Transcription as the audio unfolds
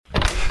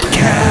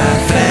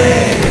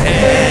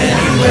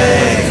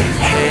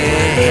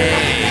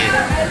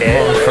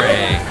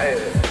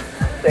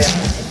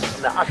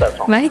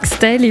Mike's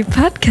Daily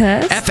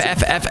Podcast.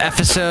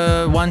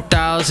 episode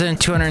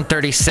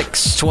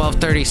 1236,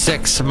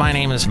 1236. My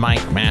name is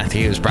Mike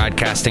Matthews,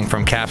 broadcasting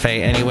from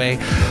Cafe Anyway,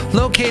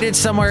 located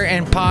somewhere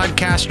in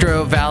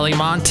Podcastro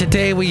Valleymont.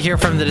 Today we hear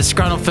from the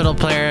disgruntled fiddle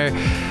player,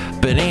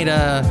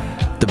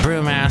 Benita, the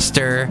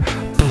brewmaster,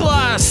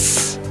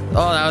 plus,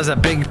 oh, that was a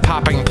big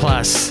popping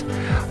plus.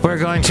 We're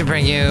going to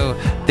bring you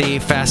the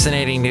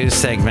fascinating news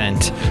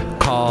segment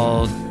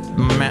called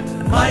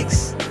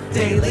Mike's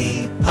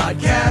Daily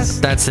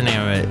Podcast. That's the name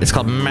of it. It's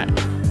called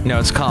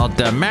it's called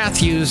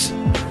Matthews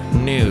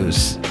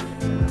News.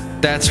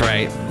 That's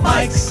right.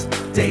 Mike's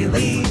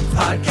Daily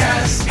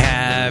Podcast.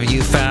 Have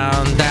you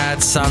found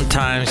that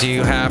sometimes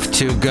you have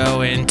to go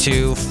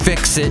into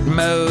fix-it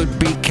mode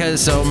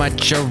because so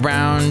much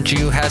around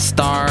you has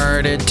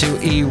started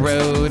to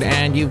erode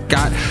and you've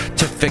got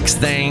to fix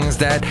things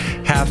that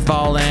have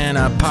fallen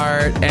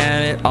apart,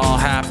 and it all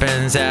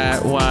happens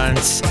at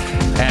once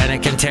and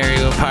it can tear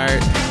you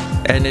apart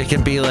and it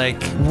can be like,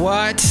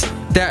 what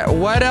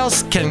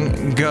else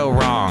can go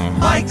wrong?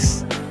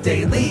 Mike's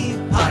Daily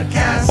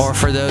Podcast. Or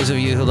for those of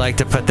you who like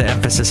to put the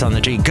emphasis on the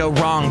G, go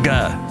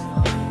wrong-ga.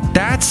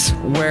 That's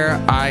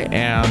where I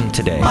am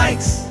today.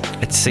 Mike's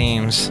It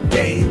seems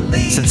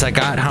Daily since I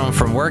got home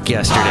from work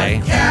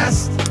yesterday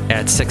Podcast.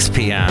 at 6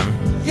 p.m.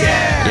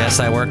 Yeah. Yes,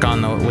 I work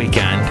on the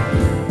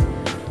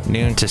weekend,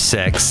 noon to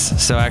 6.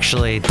 So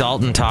actually,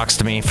 Dalton talks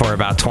to me for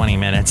about 20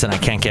 minutes, and I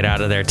can't get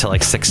out of there till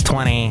like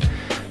 6:20.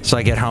 So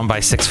I get home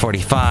by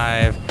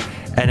 6:45,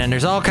 and then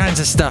there's all kinds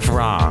of stuff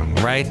wrong,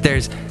 right?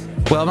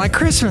 My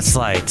Christmas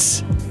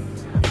lights.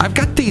 I've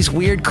got these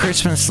weird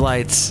Christmas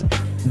lights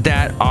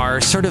that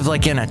are sort of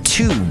like in a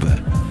tube.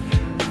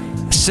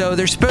 So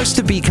they're supposed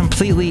to be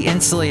completely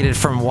insulated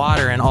from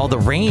water and all the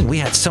rain. We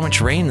had so much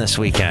rain this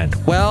weekend.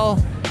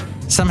 Well,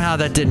 somehow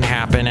that didn't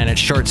happen, and it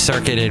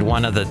short-circuited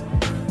one of the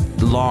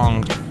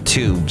long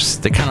tubes.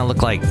 They kind of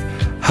look like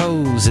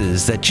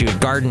hoses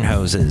garden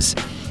hoses.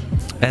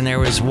 And there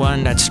was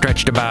one that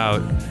stretched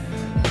about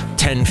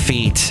 10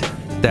 feet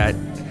that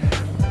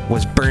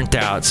was burnt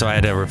out, so I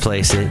had to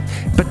replace it.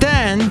 But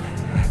then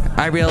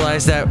I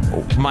realized that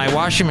my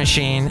washing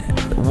machine,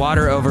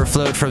 water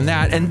overflowed from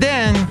that. And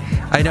then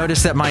I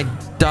noticed that my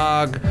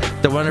dog,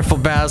 the wonderful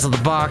Basil the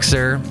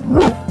Boxer,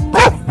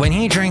 when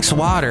he drinks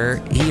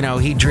water,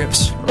 he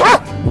drips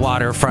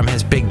water from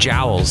his big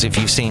jowls, if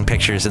you've seen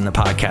pictures in the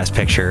podcast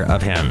picture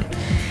of him.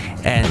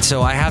 And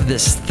so I have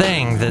this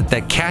thing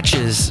that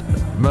catches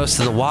most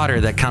of the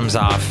water that comes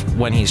off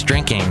when he's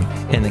drinking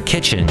in the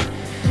kitchen.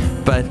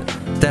 But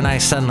then I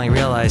suddenly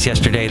realized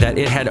yesterday that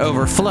it had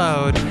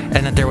overflowed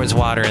and that there was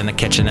water in the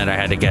kitchen that I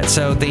had to get.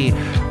 So the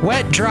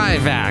wet-dry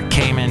vac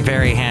came in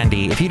very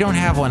handy. If you don't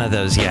have one of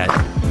those yet,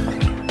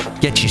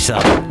 get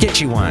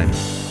you one.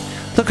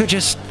 Look who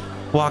just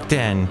walked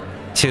in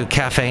to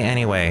Cafe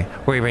Anyway,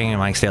 where we bring you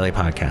Mike's Daily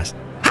Podcast.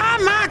 Hi,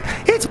 Mike.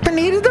 It's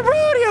Benita the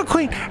Rodeo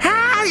Queen.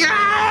 How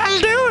y'all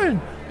doing?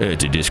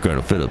 It's a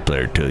disgruntled fiddle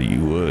player, tell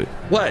you what.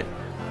 What?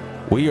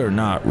 We are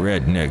not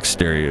redneck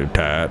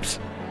stereotypes.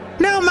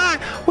 No,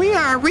 Mike. We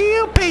are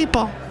real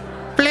people.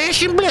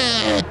 Flesh and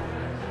blood.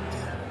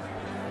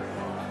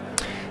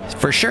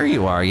 For sure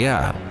you are,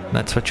 yeah.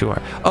 That's what you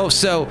are. Oh,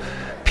 so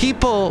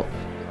people...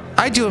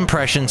 I do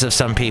impressions of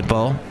some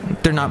people.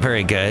 They're not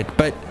very good,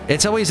 but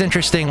it's always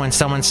interesting when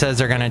someone says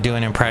they're going to do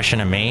an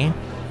impression of me.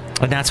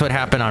 And that's what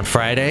happened on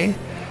Friday.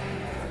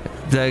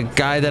 The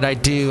guy that I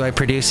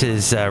produce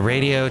his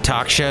radio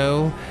talk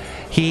show,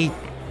 he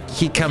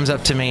comes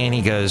up to me and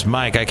he goes,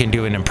 Mike, I can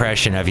do an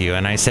impression of you.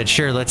 And I said,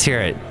 sure, let's hear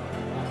it.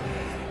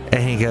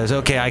 And he goes,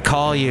 okay, I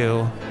call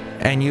you,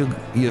 and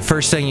the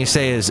first thing you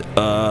say is,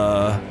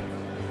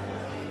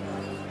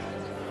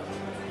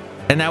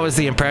 And that was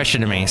the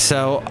impression of me.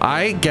 So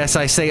I guess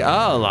I say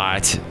a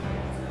lot.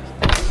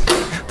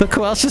 Look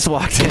who else just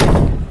walked in.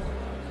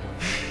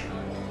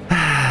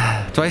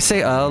 Do I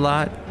say a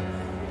lot?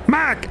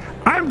 Mike,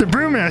 I'm the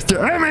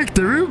brewmaster. I make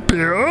the root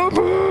beer. Oh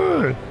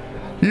boy.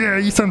 Yeah,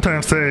 you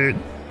sometimes say it.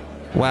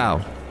 Wow.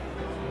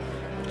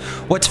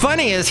 What's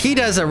funny is he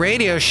does a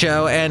radio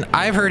show, and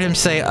I've heard him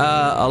say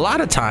a lot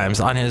of times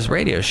on his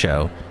radio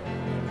show.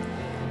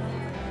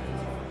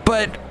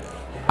 But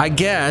I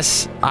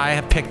guess I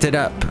have picked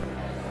up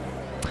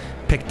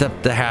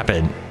the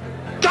habit.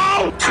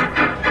 Don't!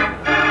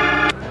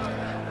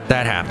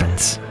 That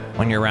happens.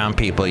 When you're around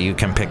people, you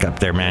can pick up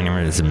their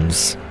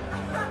mannerisms.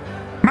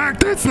 Mike,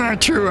 that's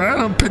not true. I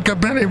don't pick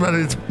up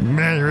anybody's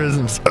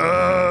mannerisms.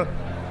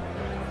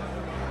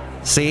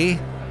 See?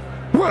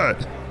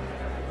 What?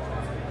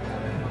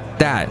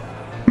 That.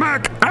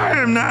 Mike, I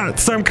am not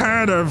some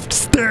kind of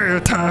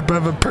stereotype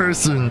of a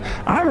person.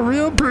 I'm a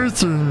real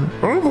person.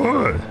 Oh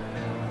boy.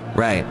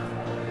 Right.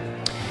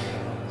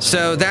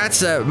 So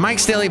that's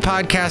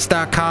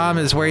Mike'sDailyPodcast.com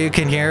is where you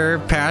can hear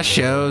past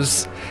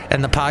shows,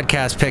 and the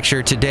podcast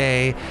picture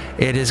today,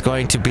 it is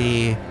going to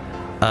be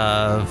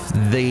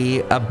of the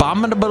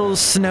abominable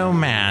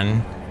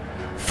snowman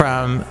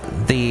from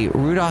the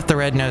Rudolph the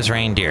Red-Nosed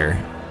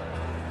Reindeer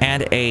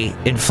and a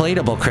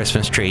inflatable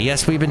Christmas tree.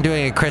 Yes, we've been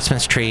doing a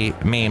Christmas tree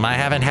meme. I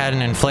haven't had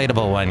an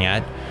inflatable one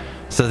yet,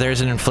 So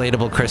there's an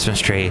inflatable Christmas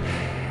tree.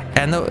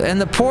 And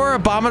the poor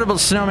abominable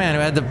snowman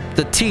who had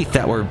the teeth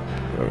that were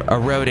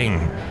eroding,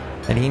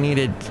 and he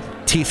needed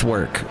teeth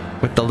work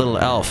with the little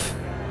elf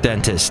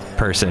dentist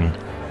person.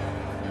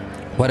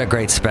 What a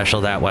great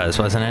special that was,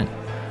 wasn't it?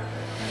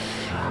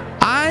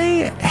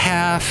 I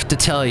have to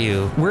tell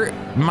you,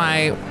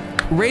 my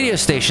radio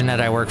station that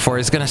I work for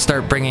is going to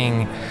start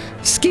bringing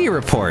ski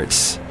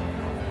reports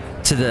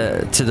to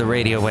the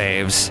radio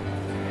waves.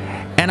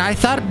 And I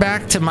thought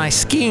back to my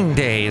skiing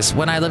days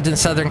when I lived in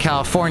Southern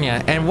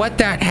California, and what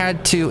that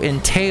had to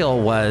entail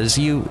was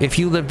if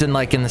you lived in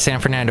the San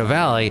Fernando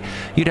Valley,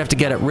 you'd have to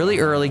get up really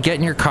early, get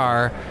in your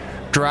car,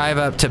 drive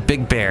up to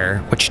Big Bear,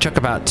 which took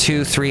about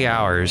 2-3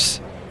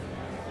 hours.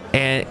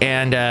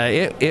 And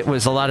it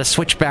was a lot of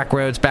switchback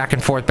roads, back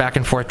and forth,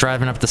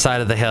 driving up the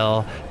side of the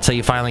hill till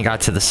you finally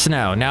got to the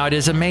snow. Now, it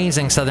is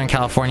amazing, Southern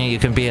California, you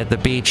can be at the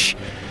beach,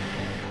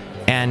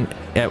 and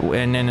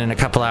then in a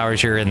couple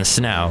hours you're in the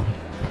snow.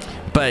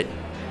 But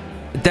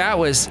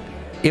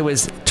it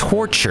was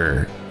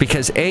torture,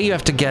 because you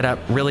have to get up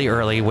really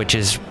early, which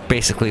is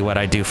basically what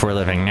I do for a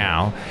living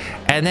now.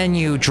 And then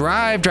you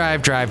drive.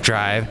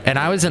 And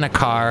I was in a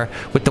car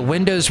with the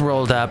windows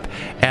rolled up,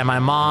 and my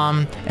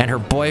mom and her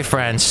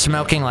boyfriend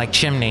smoking like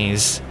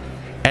chimneys.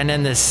 And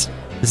then this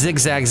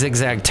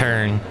zigzag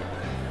turn.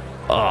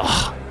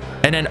 Ugh.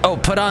 And then,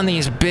 put on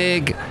these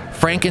big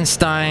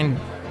Frankenstein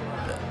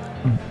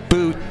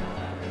boot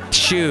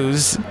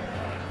shoes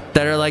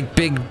that are like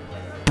big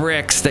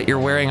bricks that you're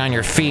wearing on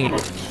your feet.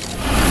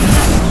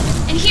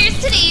 And here's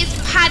today's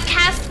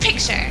podcast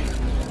picture.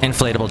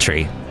 Inflatable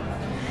tree.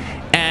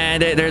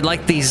 And they're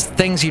like these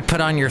things you'd put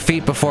on your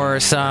feet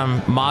before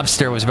some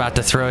mobster was about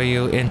to throw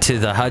you into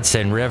the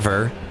Hudson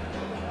River.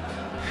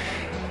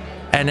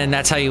 And then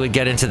that's how you would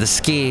get into the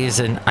skis.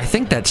 And I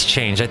think that's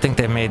changed. I think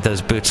they've made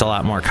those boots a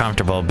lot more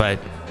comfortable. But,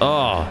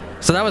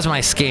 so that was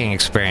my skiing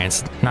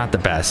experience. Not the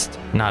best.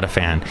 Not a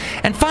fan.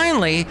 And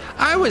finally,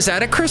 I was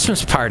at a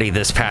Christmas party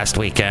this past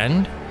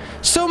weekend.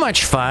 So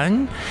much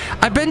fun.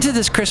 I've been to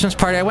this Christmas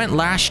party. I went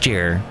last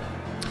year.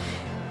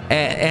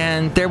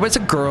 And there was a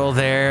girl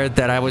there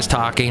that I was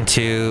talking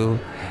to,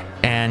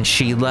 and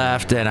she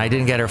left, and I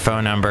didn't get her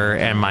phone number.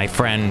 And my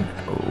friend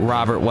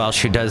Robert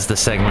Welsh, who does the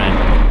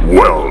segment,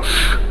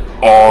 Welsh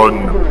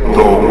on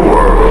the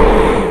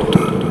World.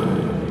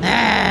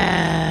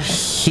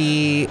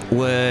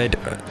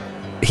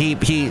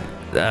 He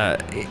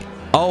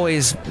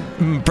always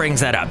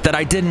brings that up, that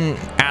I didn't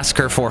ask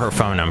her for her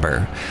phone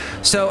number.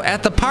 So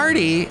at the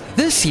party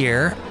this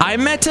year, I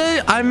met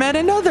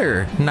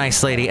another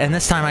nice lady, and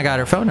this time I got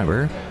her phone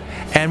number,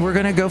 and we're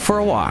gonna go for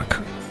a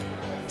walk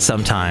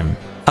sometime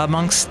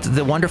amongst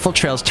the wonderful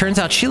trails. Turns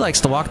out she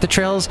likes to walk the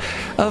trails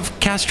of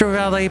Castro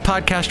Valley,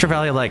 Podcastro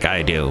Valley, like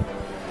I do.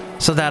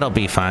 So that'll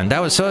be fun. It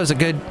was a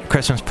good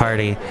Christmas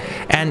party.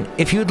 And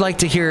if you'd like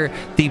to hear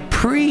the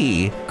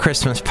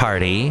pre-Christmas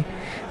party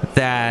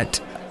that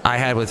I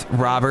had with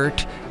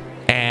Robert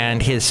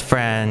and his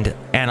friend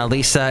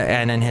Annalisa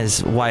and then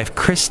his wife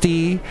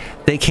Christy,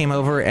 they came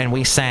over and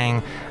we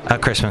sang a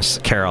Christmas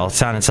carol. It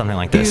sounded something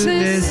like this.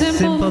 This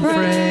simple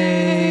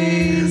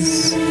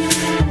phrase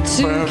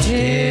to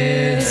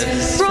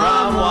kids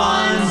from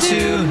 1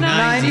 to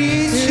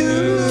 92.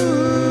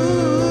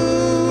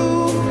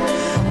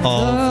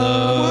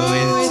 Although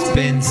it's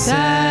been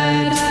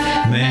said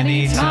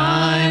many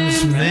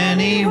times,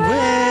 many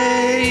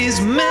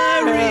ways,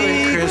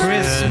 Merry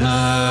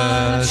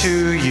Christmas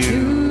to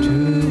you.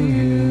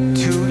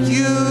 To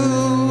you.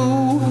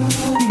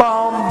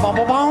 Boom, boom,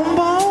 boom,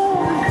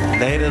 boom.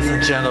 Ladies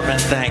and gentlemen,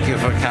 thank you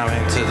for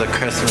coming to the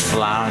Christmas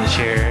Lounge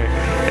here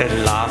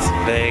in Las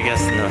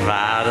Vegas,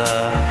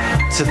 Nevada.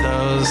 To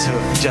those who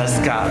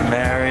just got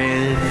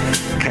married,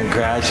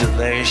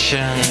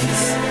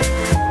 congratulations.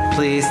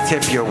 Please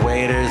tip your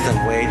waiters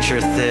and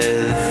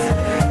waitresses.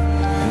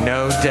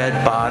 No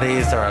dead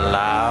bodies are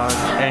allowed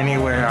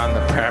anywhere on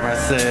the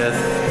premises.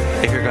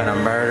 If you're gonna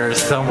murder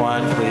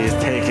someone, please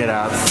take it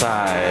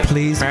outside.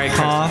 Please Merry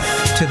cough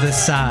Christmas. to the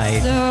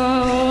side. So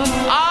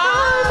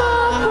I'm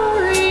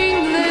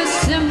offering this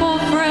simple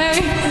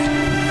phrase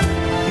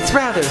It's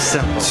rather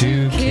simple.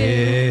 To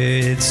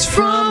kids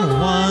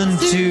from 1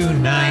 to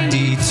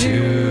 92.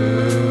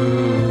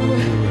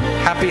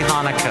 Happy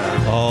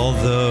Hanukkah.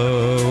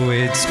 Although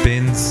it's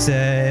been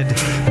said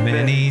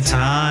many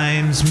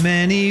times,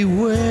 many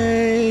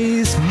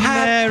ways,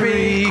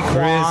 Merry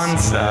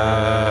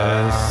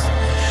Christmas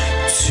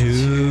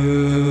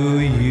to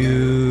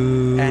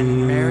you.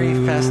 And Merry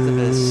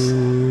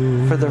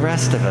Festivus for the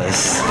rest of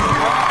us.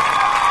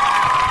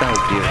 That was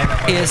beautiful.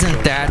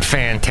 Isn't that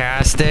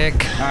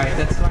fantastic? All right,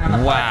 that's what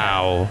I'm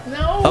Wow.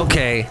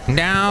 Okay,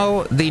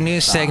 now the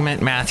news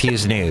segment,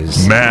 Matthew's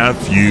News.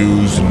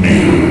 Matthew's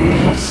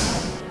News.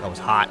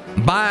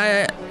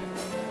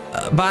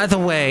 By the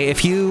way,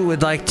 if you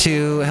would like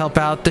to help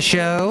out the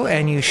show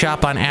and you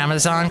shop on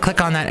Amazon, click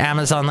on that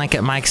Amazon link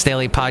at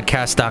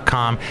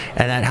mikesdailypodcast.com,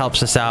 and that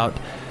helps us out.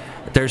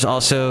 There's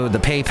also the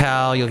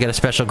PayPal. You'll get a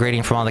special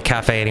greeting from all the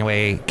Cafe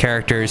Anyway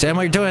characters. And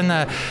we're doing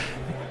the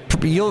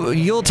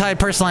Yuletide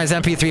personalized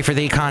MP3 for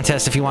the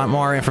contest. If you want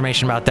more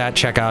information about that,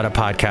 check out a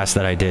podcast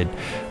that I did,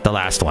 the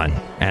last one,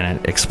 and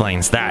it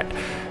explains that.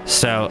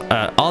 So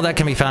all that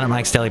can be found at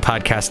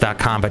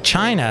mikesdailypodcast.com. But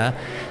China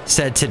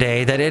said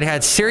today that it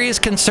had serious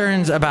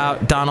concerns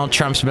about Donald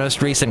Trump's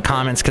most recent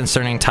comments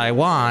concerning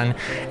Taiwan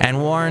and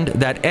warned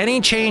that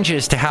any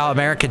changes to how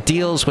America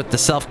deals with the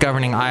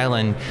self-governing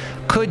island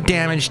could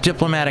damage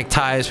diplomatic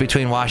ties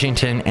between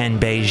Washington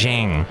and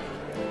Beijing.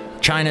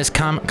 China's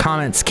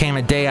comments came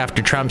a day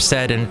after Trump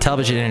said in a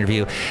television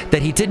interview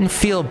that he didn't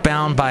feel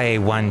bound by a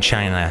one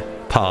China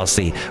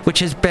policy, which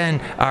has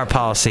been our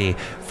policy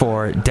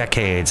for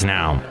decades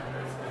now.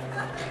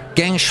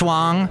 Geng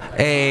Shuang,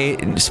 a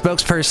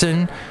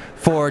spokesperson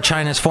for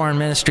China's foreign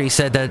ministry,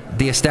 said that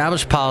the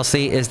established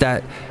policy is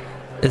the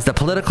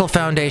political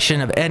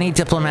foundation of any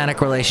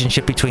diplomatic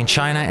relationship between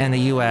China and the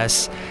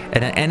U.S.,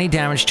 and that any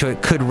damage to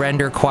it could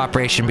render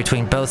cooperation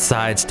between both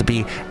sides to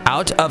be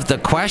out of the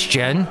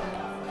question.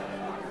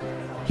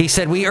 He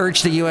said, "We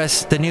urge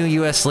the new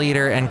U.S.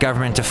 leader and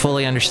government to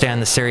fully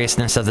understand the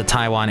seriousness of the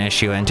Taiwan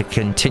issue and to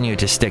continue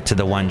to stick to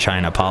the one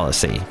China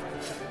policy."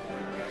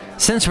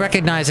 Since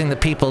recognizing the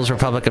People's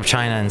Republic of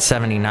China in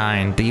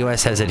 1979, the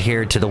U.S. has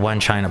adhered to the one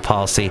China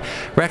policy,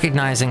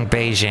 recognizing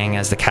Beijing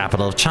as the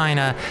capital of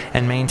China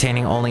and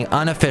maintaining only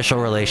unofficial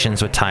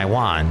relations with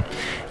Taiwan.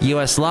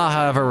 U.S. law,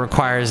 however,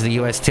 requires the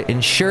U.S. to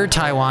ensure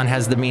Taiwan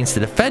has the means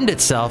to defend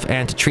itself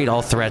and to treat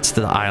all threats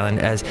to the island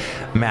as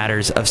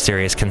matters of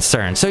serious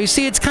concern. So you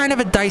see, it's kind of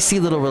a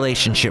dicey little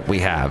relationship we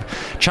have.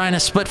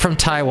 China split from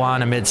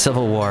Taiwan amid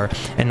civil war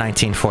in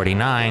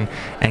 1949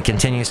 and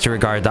continues to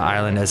regard the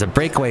island as a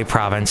breakaway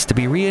province to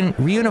be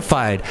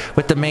reunified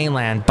with the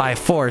mainland by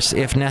force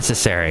if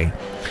necessary.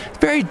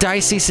 Very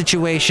dicey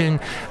situation,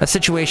 a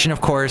situation,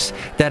 of course,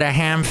 that a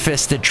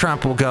ham-fisted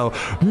Trump will go,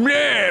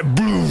 Nah,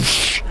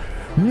 Bruce.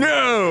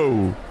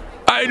 No,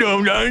 I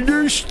don't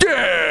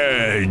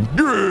understand.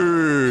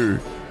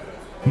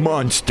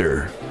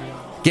 Monster.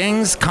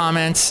 Geng's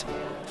comments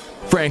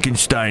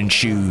Frankenstein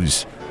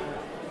shoes.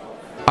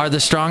 are the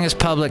strongest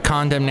public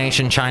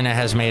condemnation China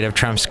has made of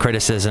Trump's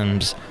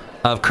criticisms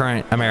of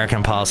current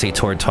American policy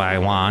toward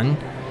Taiwan.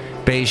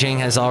 Beijing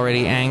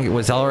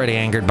was already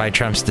angered by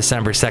Trump's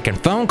December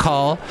 2nd phone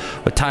call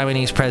with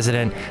Taiwanese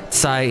President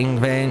Tsai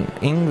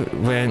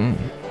Ing-wen,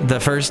 the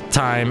first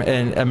time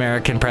an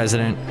American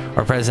president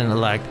or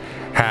president-elect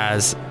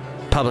has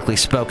publicly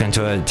spoken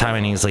to a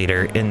Taiwanese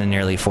leader in the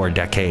nearly 4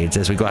 decades.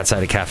 As we go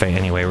outside a cafe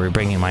anyway, we're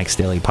bringing Mike's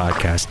Daily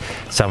Podcast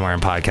somewhere in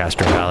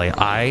Podcaster Valley.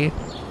 I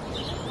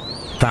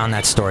found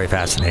that story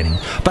fascinating.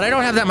 But I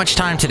don't have that much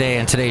time today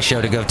in today's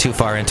show to go too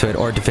far into it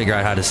or to figure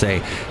out how to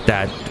say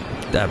that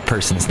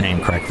person's name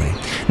correctly.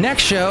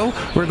 Next show,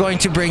 we're going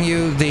to bring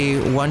you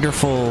the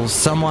wonderful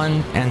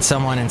Someone and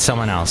Someone and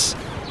Someone Else.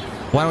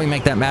 Why don't we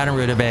make that Madame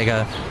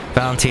Rutabaga,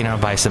 Valentino,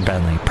 Bison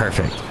Bentley?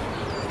 Perfect.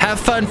 Have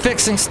fun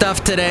fixing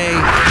stuff today.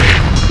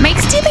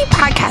 Mike's Daily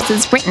Podcast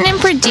is written and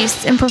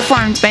produced and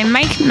performed by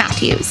Mike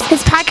Matthews.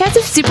 His podcast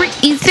is super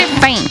easy to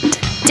find.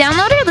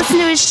 Download or listen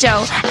to his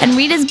show and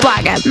read his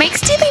blog at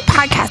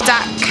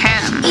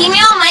mikesdailypodcast.com.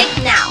 Email Mike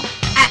now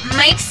at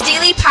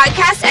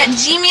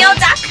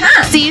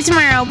mikesdailypodcast@gmail.com. See you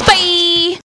tomorrow. Bye.